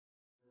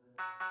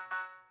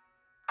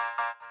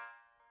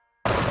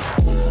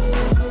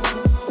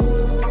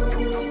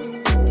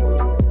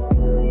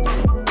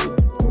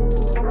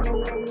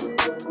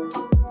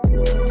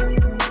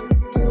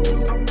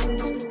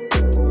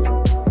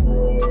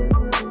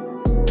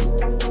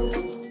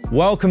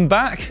Welcome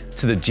back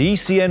to the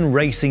GCN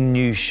Racing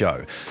News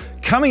Show.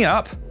 Coming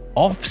up,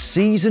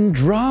 off-season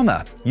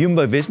drama.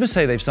 Jumbo-Visma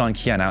say they've signed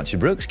Cian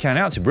Uijtdebroeks. Cian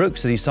Uijtdebroeks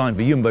says he's signed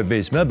for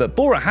Jumbo-Visma, but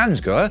Bora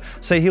Hansgrohe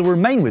say he'll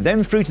remain with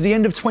them through to the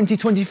end of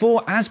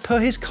 2024 as per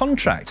his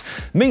contract.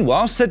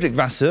 Meanwhile, Cedric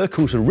Vasseur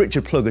calls for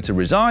Richard Plugger to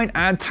resign,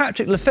 and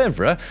Patrick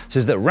Lefevre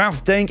says that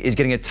Ralph Denk is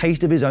getting a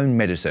taste of his own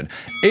medicine.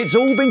 It's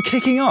all been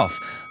kicking off.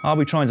 I'll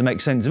be trying to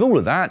make sense of all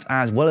of that,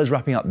 as well as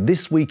wrapping up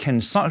this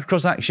weekend's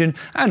cyclocross action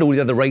and all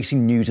the other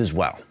racing news as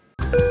well.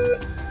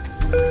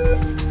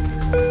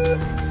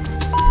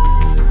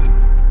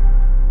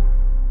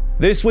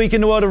 This week in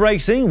the world of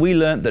racing, we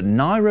learnt that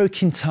Nairo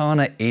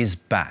Quintana is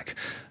back.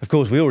 Of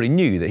course, we already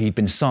knew that he'd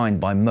been signed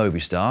by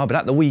Movistar, but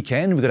at the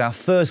weekend, we got our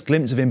first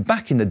glimpse of him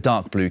back in the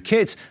dark blue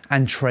kit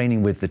and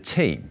training with the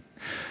team.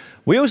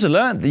 We also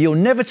learnt that you're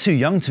never too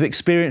young to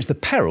experience the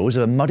perils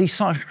of a muddy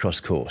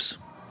cyclocross course.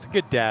 It's a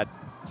good dad.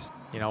 Just,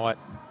 you know what?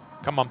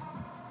 Come on,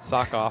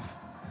 sock off,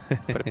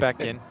 put it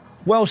back in.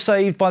 Well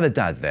saved by the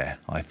dad there,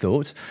 I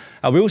thought.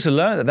 We also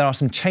learned that there are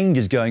some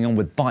changes going on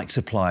with bike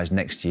suppliers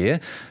next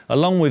year.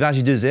 Along with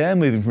Agi Desert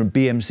moving from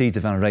BMC to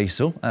Van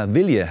Rysel,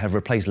 Villiers have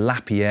replaced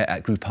Lapierre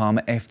at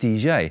Groupama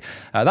FDJ.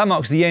 That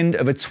marks the end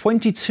of a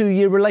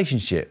 22-year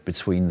relationship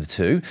between the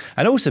two,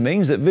 and also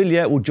means that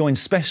Villiers will join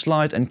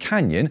Specialized and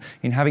Canyon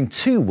in having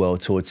two World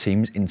Tour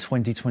teams in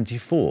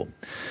 2024.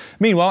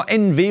 Meanwhile,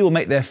 NV will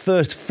make their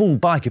first full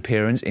bike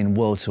appearance in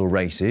World Tour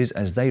races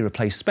as they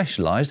replace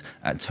Specialized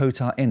at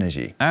Total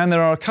Energy. And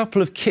there are a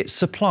couple of kit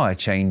supplier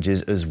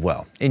changes as well.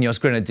 Ineos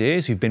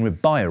Grenadiers, who've been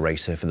with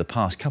BioRacer for the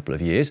past couple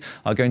of years,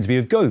 are going to be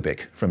with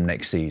Gobic from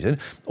next season,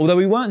 although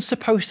we weren't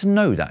supposed to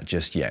know that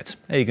just yet.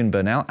 Egan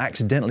Bernal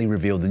accidentally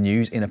revealed the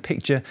news in a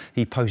picture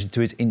he posted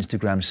to his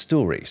Instagram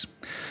stories.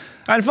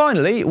 And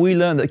finally, we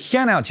learned that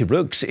Cian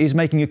Uijtdebroeks is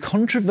making a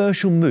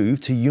controversial move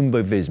to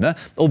Jumbo-Visma,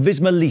 or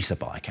Visma Lease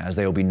bike, as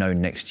they will be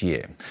known next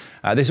year.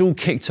 This all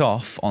kicked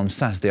off on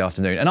Saturday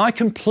afternoon, and I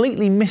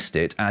completely missed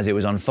it as it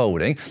was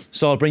unfolding,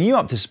 so I'll bring you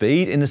up to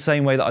speed in the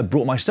same way that I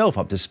brought myself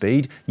up to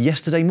speed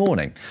yesterday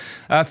morning.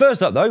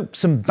 First up, though,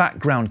 some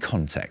background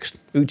context.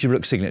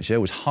 Uijtdebroeks' signature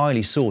was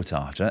highly sought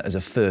after as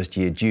a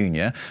first-year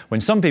junior,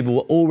 when some people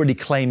were already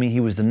claiming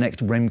he was the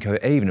next Remco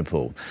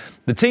Evenepoel.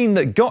 The team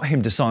that got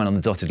him to sign on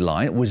the dotted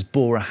line was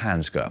Bora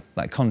Hansgrohe.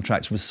 That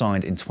contract was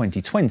signed in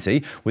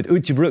 2020, with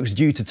Uijtdebroeks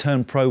due to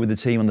turn pro with the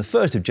team on the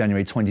 1st of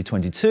January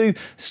 2022,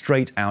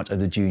 straight out of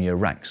the junior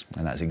ranks.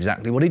 And that's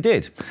exactly what he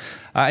did.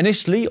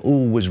 Initially,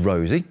 all was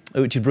rosy.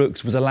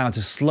 Uijtdebroeks was allowed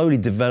to slowly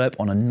develop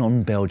on a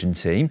non-Belgian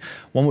team,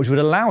 one which would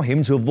allow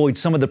him to avoid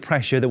some of the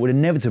pressure that would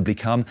inevitably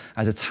come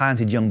as a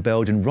talented young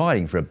Belgian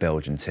riding for a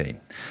Belgian team.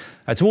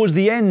 Towards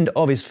the end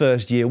of his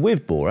first year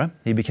with Bora,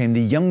 he became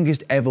the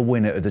youngest ever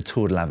winner of the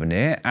Tour de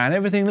l'Avenir, and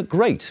everything looked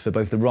great for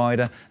both the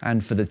rider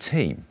and for the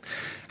team.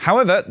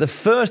 However, the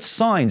first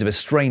signs of a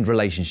strained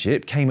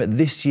relationship came at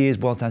this year's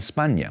Vuelta a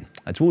España.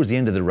 Towards the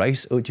end of the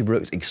race,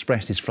 Uijtdebroeks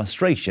expressed his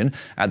frustration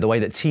at the way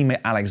that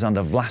teammate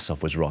Alexander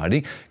Vlasov was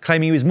riding,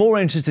 claiming he was more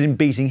interested in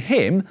beating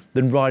him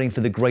than riding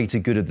for the greater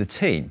good of the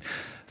team.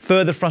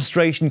 Further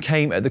frustration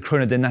came at the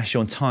Chrono des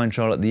Nations time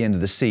trial at the end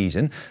of the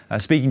season.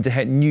 Speaking to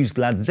Het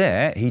Nieuwsblad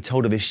there, he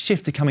told of his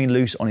shifter coming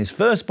loose on his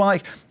first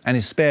bike and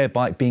his spare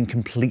bike being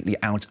completely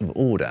out of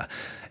order.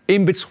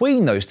 In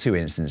between those two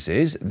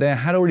instances, there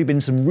had already been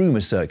some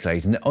rumours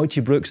circulating that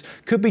Uijtdebroeks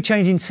could be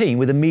changing team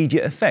with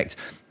immediate effect.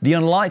 The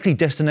unlikely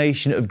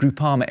destination of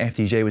Groupama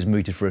FDJ was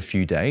mooted for a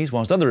few days,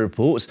 whilst other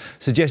reports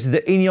suggested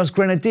that Ineos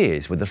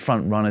Grenadiers were the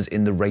front runners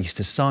in the race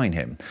to sign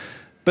him.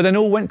 But then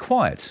all went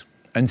quiet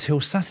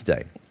until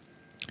Saturday.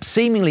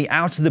 Seemingly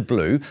out of the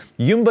blue,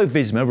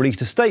 Jumbo-Visma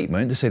released a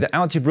statement to say that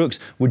Uijtdebroeks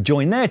would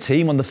join their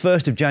team on the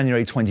 1st of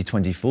January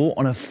 2024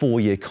 on a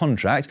 4-year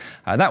contract.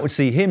 That would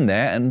see him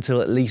there until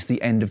at least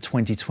the end of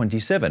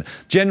 2027.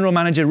 General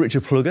Manager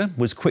Richard Plugger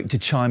was quick to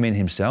chime in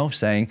himself,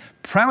 saying,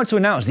 "Proud to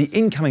announce the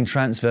incoming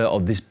transfer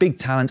of this big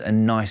talent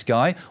and nice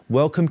guy.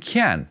 Welcome,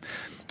 Cian."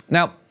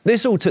 Now,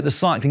 this all took the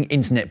cycling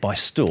internet by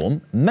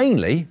storm,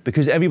 mainly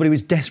because everybody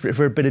was desperate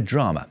for a bit of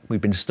drama.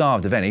 We've been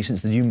starved of any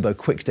since the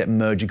Jumbo-Quickstep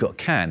merger got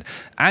canned.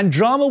 And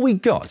drama we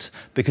got,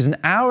 because an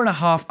hour and a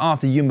half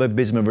after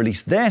Jumbo-Visma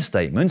released their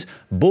statement,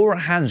 Bora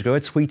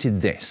Hansgrohe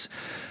tweeted this: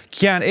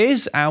 "Cian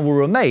is and will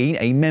remain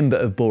a member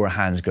of Bora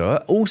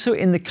Hansgrohe also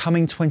in the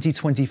coming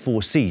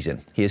 2024 season.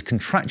 He is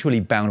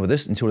contractually bound with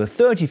us until the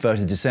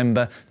 31st of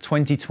December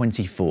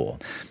 2024.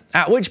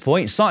 At which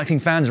point, cycling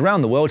fans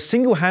around the world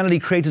single-handedly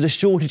created a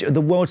shortage of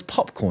the world's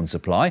popcorn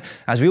supply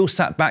as we all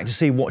sat back to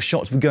see what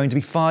shots were going to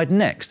be fired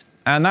next.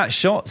 And that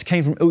shot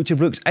came from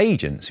Uijtdebroeks'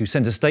 agents, who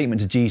sent a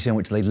statement to GCN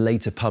which they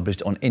later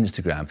published on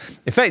Instagram,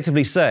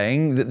 effectively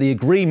saying that the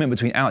agreement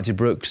between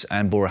Uijtdebroeks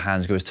and Bora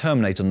Hansgrohe was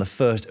terminated on the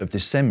 1st of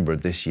December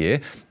of this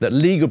year, that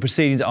legal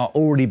proceedings are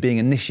already being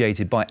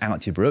initiated by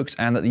Uijtdebroeks,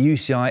 and that the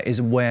UCI is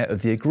aware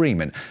of the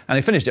agreement. And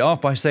they finished it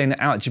off by saying that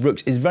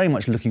Uijtdebroeks is very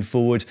much looking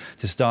forward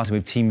to starting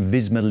with Team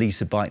Visma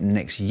Lease bike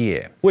next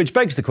year. Which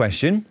begs the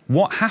question,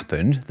 what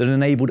happened that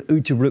enabled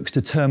Uijtdebroeks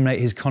to terminate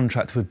his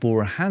contract with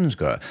Bora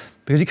Hansgrohe?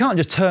 Because you can't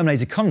just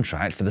terminate a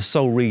contract for the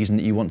sole reason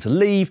that you want to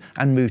leave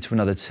and move to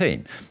another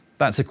team.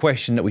 That's a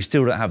question that we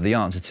still don't have the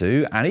answer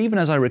to, and even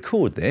as I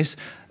record this,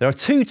 there are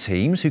 2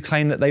 teams who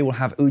claim that they will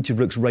have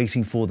Uijtdebroeks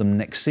racing for them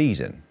next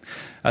season.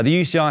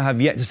 The UCI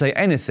have yet to say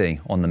anything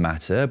on the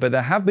matter, but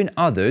there have been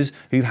others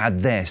who've had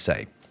their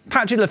say.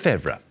 Patrick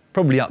Lefevre,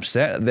 probably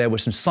upset that there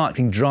was some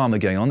cycling drama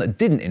going on that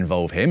didn't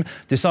involve him,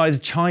 decided to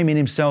chime in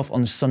himself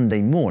on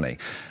Sunday morning.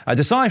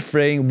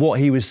 Deciphering what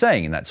he was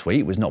saying in that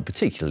tweet was not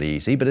particularly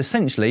easy, but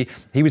essentially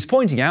he was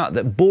pointing out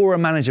that Bora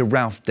manager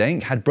Ralph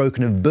Denk had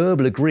broken a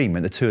verbal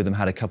agreement the two of them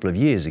had a couple of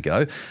years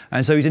ago,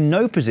 and so he's in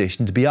no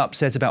position to be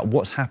upset about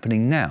what's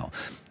happening now.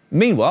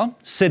 Meanwhile,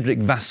 Cedric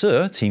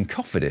Vasseur, Team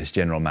Cofidis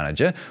general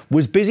manager,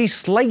 was busy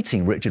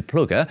slating Richard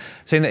Plugger,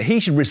 saying that he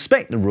should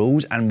respect the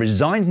rules and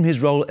resign from his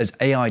role as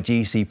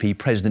AIGCP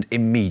president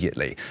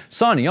immediately,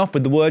 signing off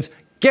with the words,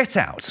 "Get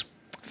out."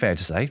 Fair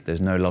to say, there's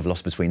no love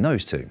lost between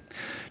those two.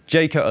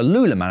 Jayco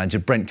Alula manager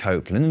Brent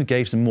Copeland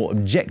gave some more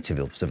objective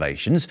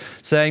observations,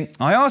 saying,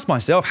 "I ask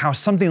myself how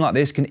something like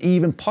this can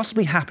even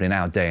possibly happen in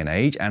our day and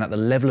age and at the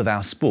level of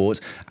our sport,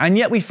 and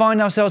yet we find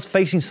ourselves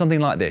facing something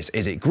like this.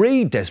 Is it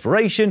greed,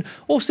 desperation,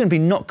 or simply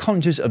not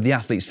conscious of the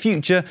athlete's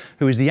future,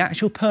 who is the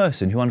actual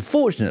person who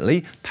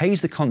unfortunately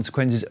pays the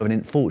consequences of an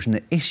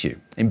unfortunate issue?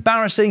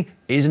 Embarrassing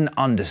is an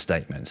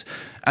understatement."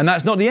 And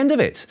that's not the end of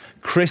it.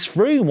 Chris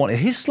Froome wanted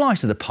his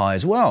slice of the pie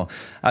as well.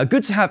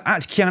 Good to have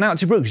Cian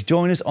Uijtdebroeks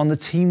join us on the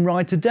team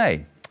ride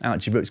today.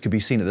 Uijtdebroeks could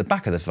be seen at the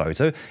back of the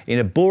photo in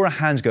a Bora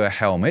Hansgrohe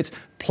helmet,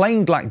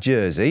 plain black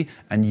jersey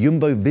and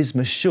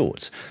Jumbo-Visma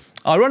shorts.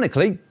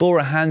 Ironically,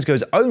 Bora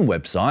Hansgrohe's own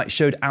website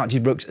showed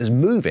Uijtdebroeks as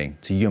moving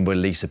to Jumbo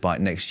Lease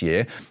bike next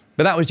year,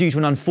 but that was due to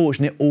an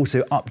unfortunate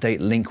auto-update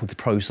link with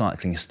Pro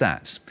Cycling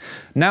Stats.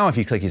 Now if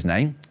you click his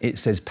name, it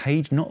says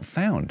page not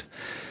found.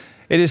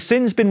 It has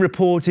since been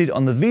reported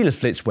on the Velo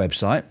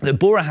website that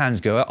Bora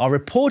Hansgrohe are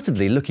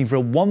reportedly looking for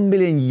a €1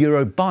 million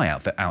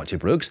buyout for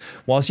Uijtdebroeks,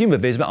 whilst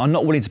Jumbo-Visma are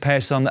not willing to pay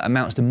a sum that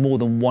amounts to more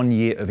than 1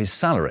 year of his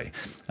salary.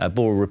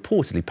 Bora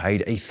reportedly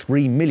paid a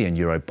 €3 million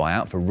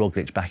buyout for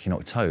Roglic back in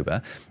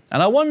October,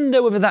 and I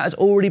wonder whether that has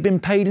already been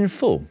paid in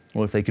full,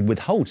 or if they could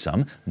withhold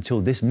some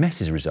until this mess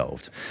is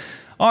resolved.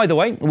 Either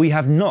way, we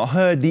have not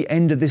heard the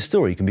end of this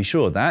story, you can be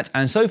sure of that.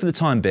 And so for the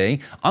time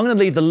being, I'm going to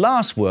leave the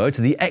last word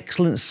to the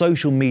excellent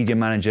social media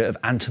manager of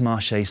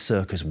Intermarché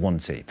Circus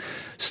Wanty.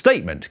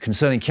 Statement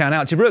concerning Cian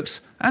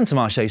Uijtdebroeks: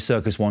 Intermarché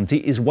Circus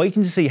Wanty is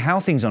waiting to see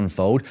how things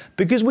unfold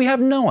because we have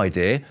no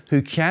idea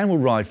who Cian will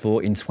ride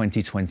for in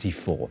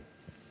 2024.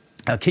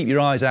 Keep your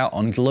eyes out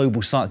on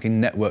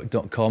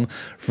globalcyclingnetwork.com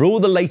for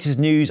all the latest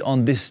news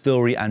on this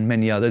story and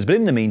many others. But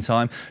in the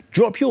meantime,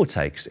 drop your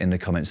takes in the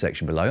comment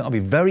section below. I'll be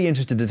very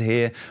interested to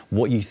hear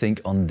what you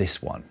think on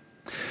this one.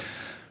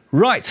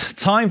 Right,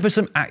 time for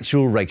some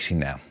actual racing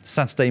now.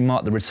 Saturday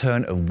marked the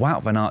return of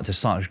Wout Van Aert to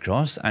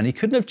cyclocross, and he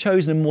couldn't have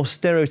chosen a more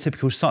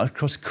stereotypical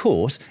cyclocross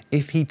course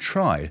if he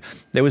tried.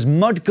 There was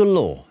mud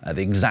galore at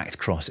the exact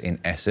cross in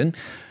Essen.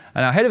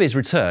 And ahead of his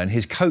return,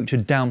 his coach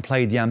had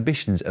downplayed the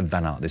ambitions of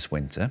Van Aert this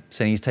winter,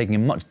 saying he's taking a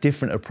much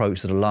different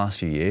approach to the last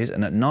few years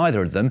and that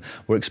neither of them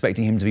were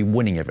expecting him to be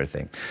winning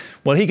everything.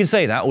 Well, he can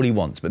say that all he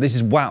wants, but this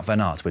is Wout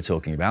Van Aert we're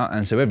talking about,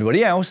 and so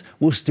everybody else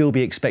will still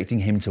be expecting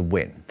him to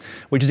win.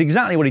 Which is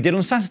exactly what he did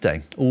on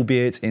Saturday,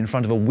 albeit in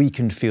front of a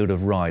weakened field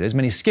of riders,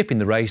 many skipping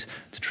the race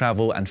to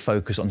travel and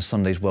focus on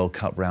Sunday's World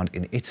Cup round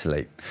in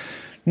Italy.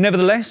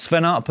 Nevertheless,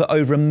 Van Aert put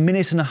over a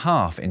minute and a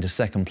half into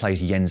second place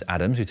Jens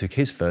Adams, who took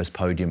his first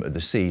podium of the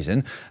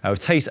season,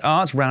 with Thijs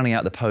Aert rounding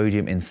out the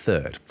podium in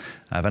third.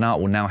 Van Aert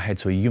will now head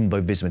to a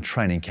Jumbo-Visma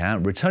training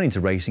camp, returning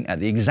to racing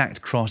at the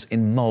exact cross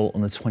in Mol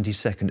on the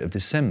 22nd of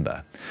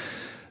December.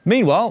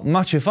 Meanwhile,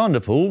 Mathieu van der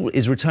Poel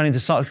is returning to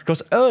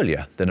cyclocross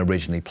earlier than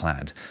originally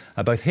planned.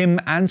 Both him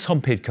and Tom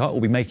Pidcock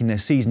will be making their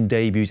season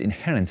debuts in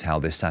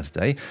Herentals this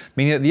Saturday,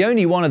 meaning that the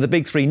only one of the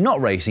big three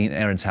not racing in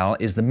Herentals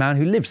is the man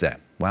who lives there,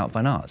 Wout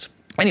van Aert.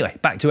 Anyway,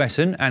 back to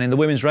Essen, and in the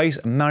women's race,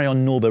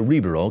 Marion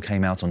Norber-Ribeiro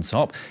came out on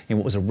top in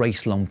what was a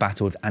race-long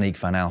battle with Annemiek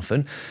van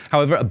Alphen.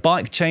 However, a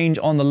bike change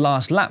on the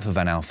last lap for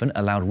van Alphen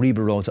allowed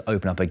Ribeiro to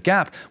open up a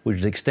gap, which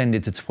was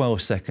extended to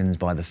 12 seconds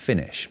by the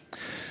finish.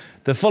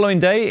 The following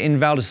day in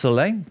Val di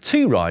Sole,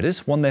 two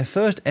riders won their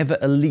first ever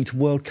Elite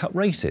World Cup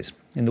races.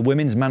 In the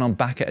women's, Manon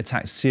Bakker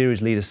attacked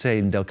series leader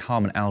Ceylin del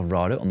Carmen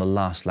Alvarado on the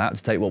last lap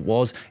to take what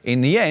was, in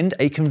the end,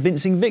 a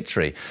convincing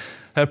victory.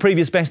 Her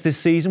previous best this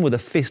season was a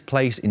 5th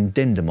place in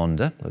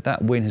Dendermonde, but that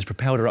win has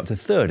propelled her up to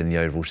 3rd in the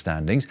overall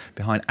standings,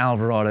 behind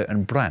Alvarado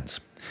and Brandt.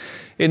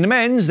 In the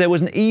men's, there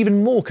was an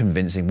even more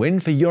convincing win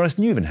for Joris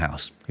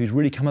Nieuwenhuis, who's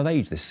really come of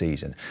age this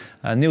season.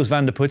 Niels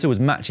van der Putte was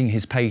matching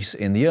his pace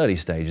in the early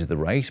stages of the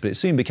race, but it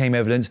soon became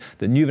evident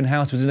that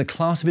Nieuwenhuis was in a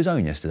class of his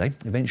own yesterday,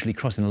 eventually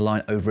crossing the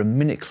line over a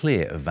minute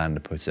clear of van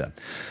der Putte.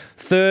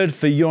 Third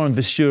for Joran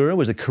Verschuren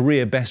was a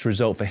career best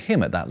result for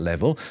him at that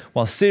level,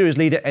 while series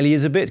leader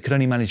Elisabeth could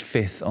only manage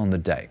fifth on the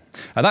day.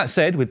 That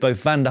said, with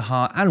both Van der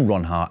Haar and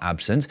Ron Haar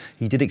absent,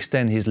 he did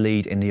extend his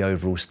lead in the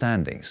overall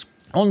standings.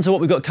 On to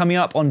what we've got coming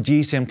up on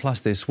GCN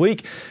Plus this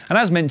week. And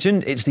as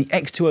mentioned, it's the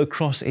X2O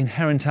Cross in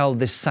Herentals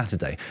this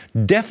Saturday.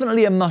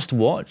 Definitely a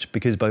must-watch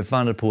because both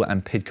Van der Poel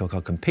and Pidcock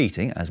are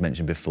competing, as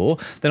mentioned before.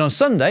 Then on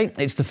Sunday,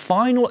 it's the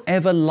final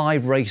ever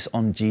live race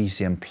on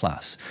GCN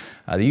Plus.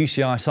 The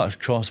UCI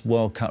Cyclocross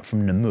World Cup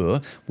from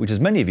Namur, which as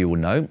many of you will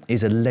know,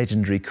 is a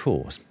legendary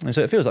course. And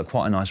so it feels like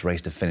quite a nice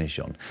race to finish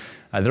on.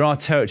 There are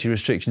territory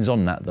restrictions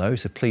on that though,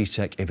 so please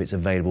check if it's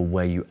available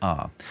where you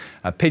are.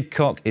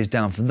 Pidcock is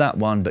down for that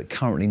one, but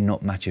currently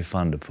not Mathieu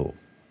van der Poel.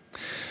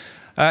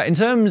 In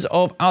terms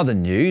of other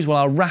news, well,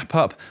 I'll wrap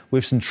up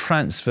with some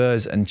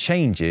transfers and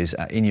changes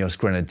at Ineos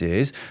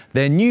Grenadiers.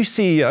 Their new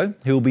CEO,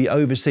 who will be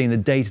overseeing the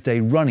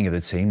day-to-day running of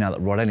the team now that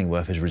Rod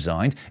Ellingworth has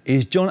resigned,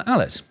 is John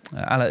Allett.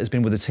 Allett has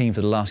been with the team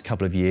for the last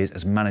couple of years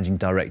as managing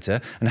director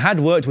and had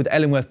worked with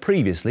Ellingworth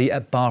previously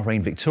at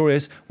Bahrain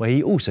Victorious, where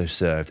he also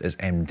served as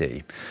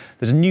MD.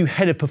 There's a new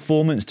head of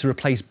performance to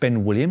replace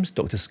Ben Williams,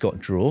 Dr. Scott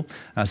Draw.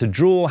 So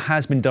Draw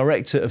has been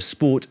director of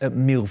sport at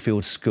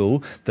Millfield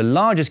School, the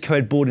largest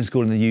co-ed boarding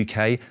school in the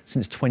UK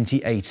since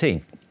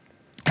 2018.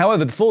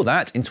 However, before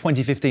that, in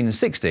 2015 and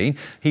 16,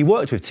 he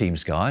worked with Team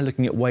Sky,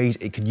 looking at ways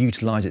it could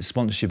utilise its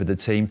sponsorship of the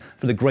team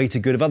for the greater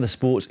good of other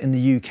sports in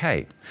the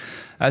UK.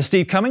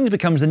 Steve Cummings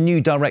becomes the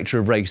new director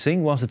of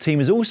racing, whilst the team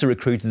has also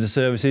recruited the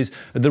services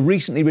of the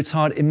recently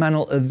retired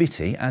Emmanuel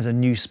Aviti as a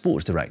new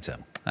sports director.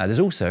 There's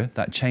also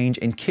that change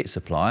in kit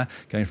supplier,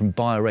 going from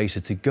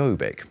BioRacer to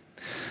Gobic.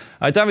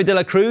 David de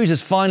la Cruz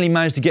has finally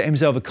managed to get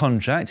himself a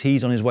contract.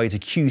 He's on his way to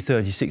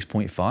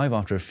Q36.5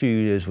 after a few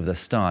years with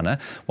Astana,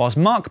 whilst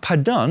Mark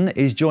Padun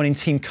is joining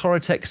Team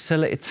Corotec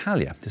Sella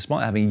Italia,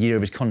 despite having a year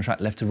of his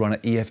contract left to run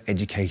at EF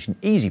Education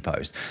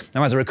EasyPost.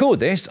 Now, as I record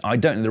this, I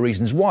don't know the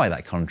reasons why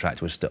that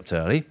contract was stopped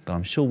early, but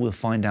I'm sure we'll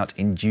find out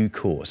in due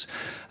course.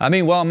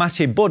 Meanwhile,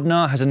 Mathieu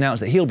Bodnar has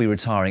announced that he'll be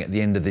retiring at the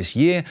end of this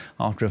year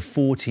after a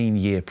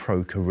 14-year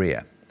pro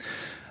career.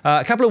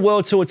 A couple of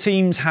World Tour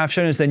teams have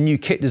shown us their new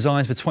kit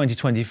designs for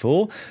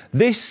 2024.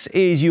 This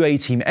is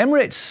UAE Team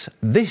Emirates,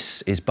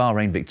 this is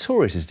Bahrain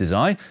Victorious'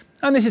 design,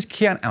 and this is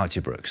Cian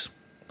Uijtdebroeks.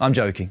 I'm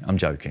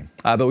joking.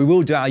 But we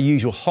will do our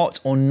usual hot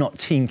or not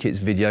team kits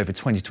video for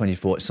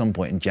 2024 at some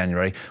point in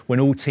January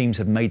when all teams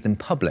have made them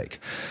public.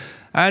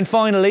 And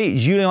finally,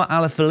 Julien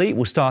Alaphilippe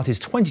will start his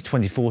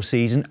 2024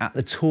 season at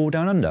the Tour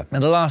Down Under.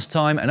 And the last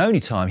time and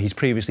only time he's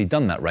previously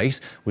done that race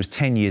was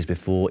 10 years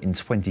before in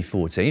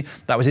 2014.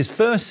 That was his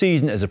first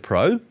season as a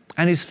pro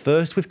and his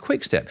first with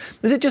Quick-Step.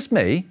 Is it just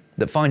me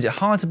that finds it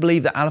hard to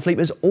believe that Alaphilippe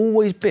has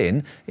always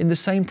been in the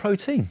same pro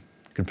team?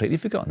 Completely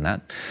forgotten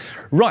that.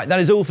 Right, that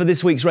is all for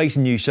this week's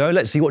Racing News Show.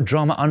 Let's see what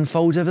drama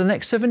unfolds over the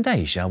next 7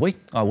 days, shall we?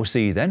 I will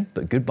see you then,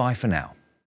 but goodbye for now.